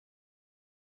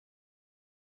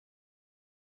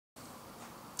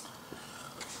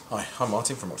Hi, I'm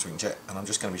Martin from Jet, and I'm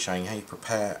just going to be showing you how you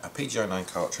prepare a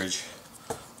PGI-9 cartridge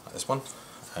like this one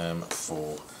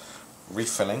for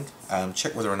refilling.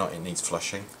 Check whether or not it needs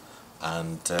flushing,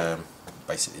 and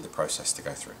basically the process to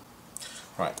go through.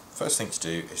 Right, first thing to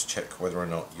do is check whether or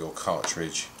not your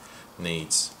cartridge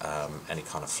needs any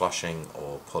kind of flushing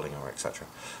or pulling or etc.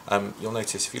 You'll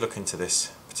notice if you look into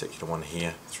this particular one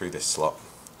here through this slot,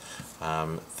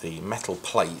 the metal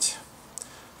plate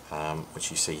which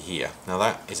you see here. Now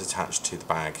that is attached to the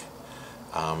bag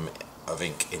of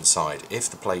ink inside. If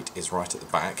the plate is right at the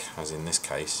back, as in this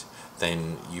case,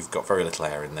 then you've got very little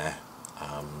air in there,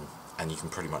 and you can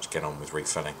pretty much get on with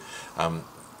refilling.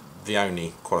 The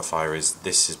only qualifier is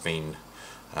this has been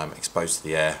exposed to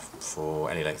the air for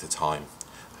any length of time,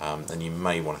 then you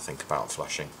may want to think about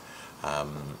flushing.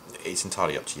 It's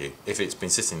entirely up to you. If it's been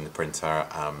sitting in the printer,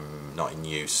 not in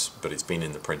use, but it's been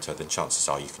in the printer, then chances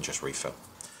are you can just refill.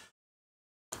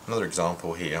 Another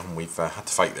example here, and we've had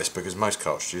to fake this because most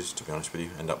cartridges, to be honest with you,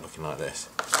 end up looking like this.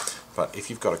 But if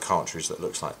you've got a cartridge that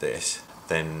looks like this,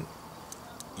 then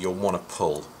you'll want to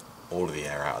pull all of the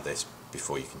air out of this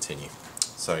before you continue.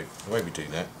 So the way we do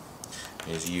that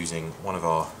is using one of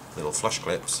our little flush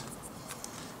clips.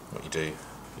 What you do,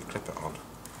 you clip it on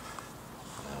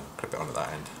at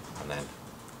that end, and then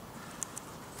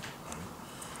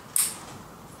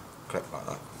clip like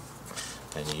that.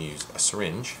 Then you use a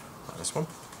syringe like this one,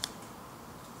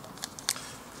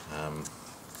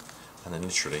 and then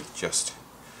literally just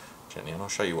gently, and I'll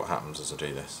show you what happens as I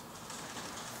do this.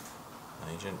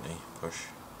 And you gently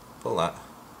pull that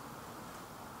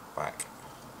back,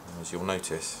 and as you'll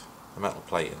notice, the metal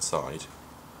plate inside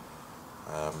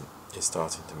is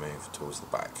starting to move towards the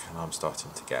back, and I'm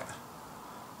starting to get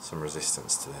some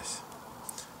resistance to this.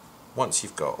 Once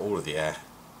you've got all of the air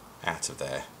out of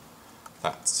there,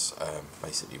 that's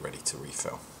basically ready to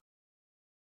refill.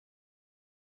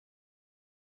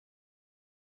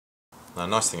 Now,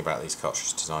 the nice thing about these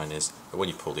cartridge design is that when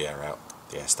you pull the air out,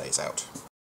 the air stays out.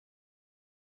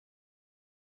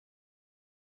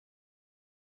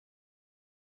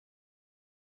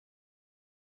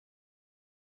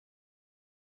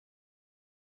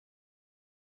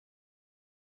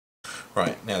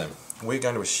 Right, now then, we're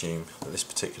going to assume that this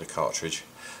particular cartridge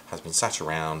has been sat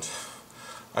around,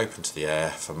 open to the air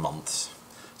for months.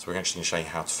 So we're actually going to show you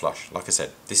how to flush. Like I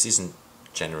said, this isn't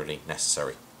generally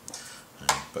necessary,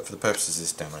 but for the purposes of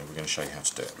this demo, we're going to show you how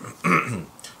to do it.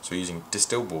 So we're using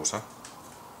distilled water.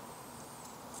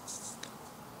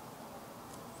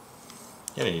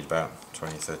 You only need about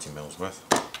 20-30 mils worth.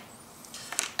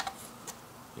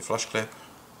 Your flush clip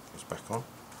goes back on,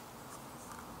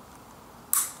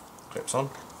 clips on.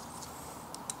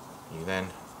 You then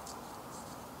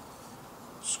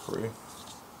screw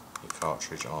your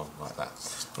cartridge on like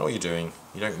that. And all you're doing,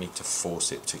 you don't need to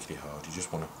force it particularly hard, you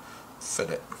just want to fill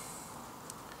it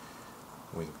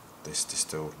with this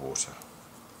distilled water.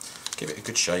 Give it a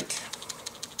good shake.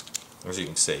 As you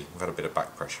can see, we've had a bit of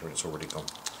back pressure and it's already gone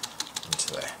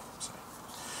into there. So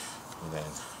you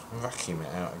then vacuum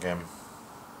it out again,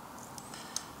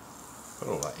 put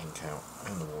all that ink out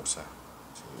and the water,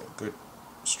 so you get a good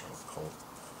strong pull.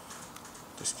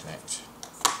 Disconnect.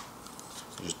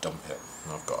 You just dump it,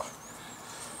 and I've got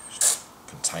a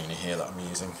container here that I'm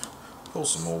using. Pull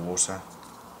some more water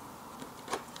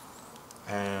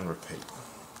and repeat.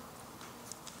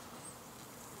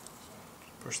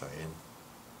 Push that in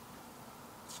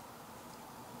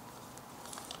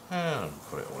and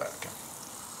put it all out again.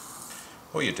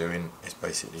 All you're doing is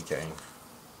basically getting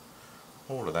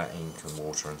all of that ink and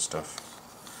water and stuff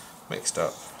mixed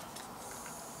up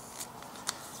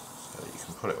so that you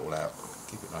can pull it all out,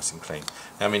 keep it nice and clean.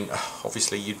 Now, I mean,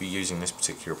 obviously you'd be using this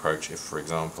particular approach if, for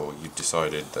example, you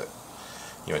decided that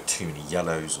you had too many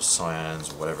yellows or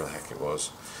cyans or whatever the heck it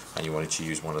was, and you wanted to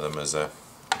use one of them as a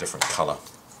different colour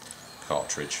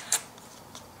cartridge.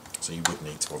 So you would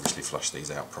need to obviously flush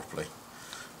these out properly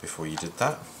before you did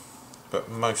that, but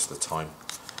most of the time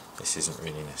this isn't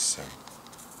really necessary.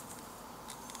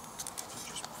 So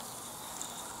just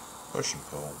push and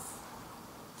pull.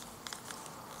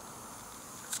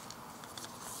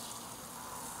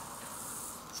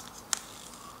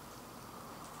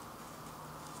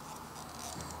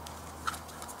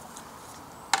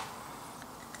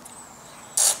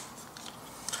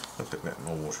 I'll put a bit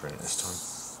more water in it this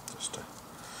time, just to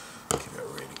give it a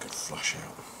really good flush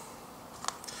out.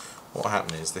 What will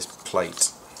happen is this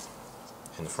plate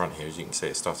in the front here, as you can see,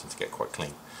 it's starting to get quite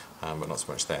clean, but not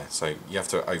so much there. So you have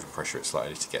to overpressure it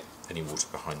slightly to get any water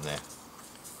behind there.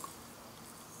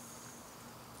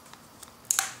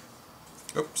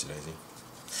 Oopsie daisy.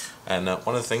 And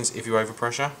one of the things, if you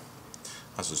overpressure,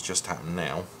 as has just happened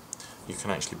now, you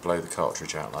can actually blow the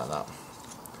cartridge out like that.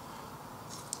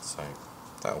 So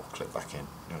that will clip back in, you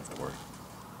don't have to worry.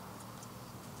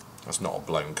 That's not a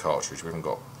blown cartridge, we haven't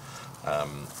got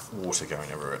water going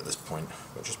everywhere at this point,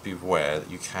 but just be aware that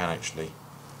you can actually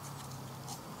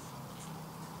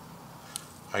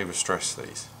overstress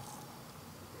these.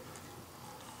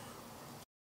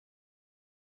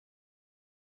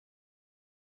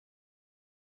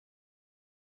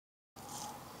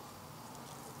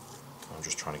 I'm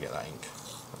just trying to get that ink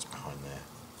that's behind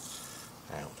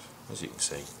there out. As you can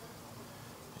see,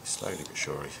 it's slowly but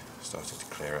surely starting to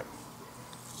clear it.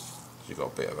 You've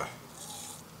got a bit of a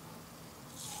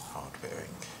hard bit of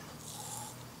ink.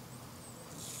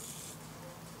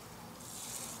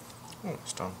 Oh,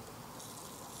 it's done.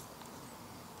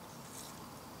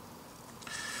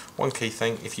 One key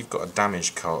thing, if you've got a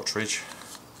damaged cartridge,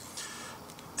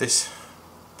 this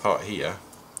part here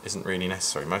isn't really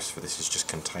necessary. Most of this is just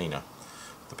container.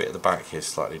 The bit at the back here is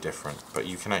slightly different, but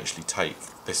you can actually take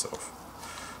this off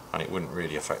and it wouldn't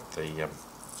really affect the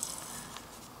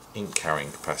ink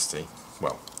carrying capacity.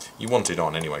 Well, you want it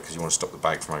on anyway because you want to stop the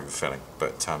bag from overfilling,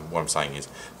 but what I'm saying is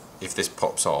if this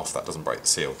pops off, that doesn't break the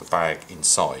seal. The bag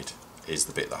inside is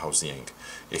the bit that holds the ink.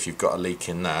 If you've got a leak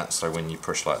in that, so when you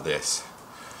push like this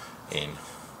in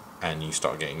and you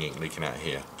start getting ink leaking out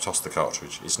here, toss the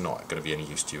cartridge. It's not going to be any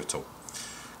use to you at all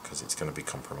because it's going to be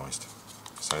compromised.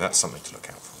 So that's something to look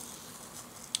out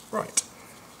for. Right,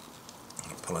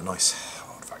 I'll pull a nice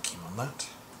hard vacuum on that.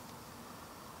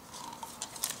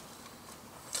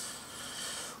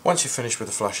 Once you're finished with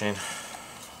the flushing,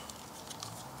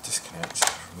 disconnect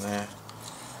from there,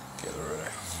 get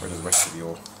rid of the rest of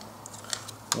your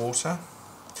water.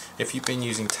 If you've been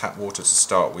using tap water to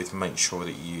start with, make sure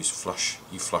that you flush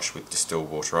with distilled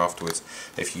water afterwards.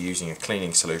 If you're using a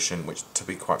cleaning solution, which to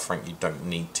be quite frank you don't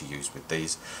need to use with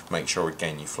these, make sure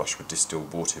again you flush with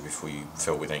distilled water before you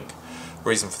fill with ink.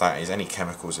 Reason for that is any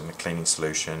chemicals in the cleaning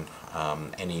solution,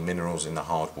 any minerals in the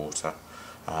hard water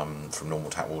from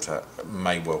normal tap water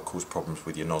may well cause problems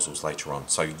with your nozzles later on.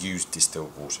 So use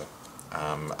distilled water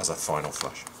as a final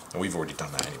flush. And we've already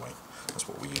done that anyway. That's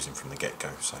what we're using from the get-go.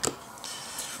 So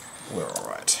we're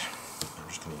alright. I'm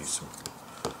just going to use some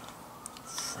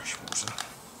fresh water.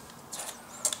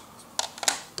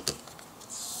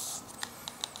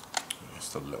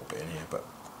 Just a little bit in here, but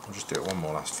I'll just do it one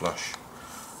more last flush,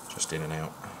 just in and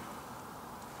out.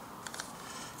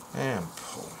 And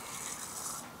pull.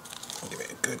 I'll give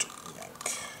it a good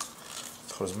yank.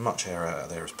 Pull as much air out of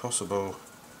there as possible,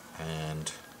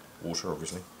 and water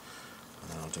obviously.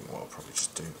 And then I think what I'll probably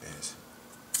just do is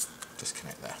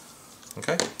disconnect there.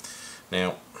 Okay?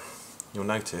 Now, you'll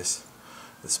notice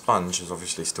the sponge has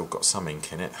obviously still got some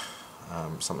ink in it.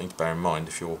 Something to bear in mind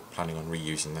if you're planning on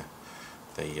reusing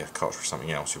the cartridge for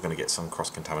something else. You're going to get some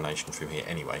cross-contamination from here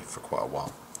anyway for quite a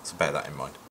while. So bear that in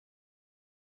mind.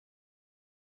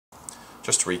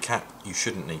 Just to recap, you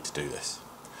shouldn't need to do this.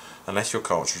 Unless your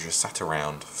cartridge is sat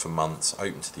around for months,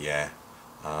 open to the air,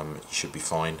 you should be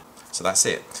fine. So that's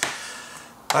it.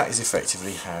 That is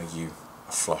effectively how you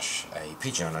flush a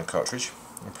PGI-9 cartridge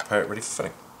and prepare it ready for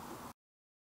filling.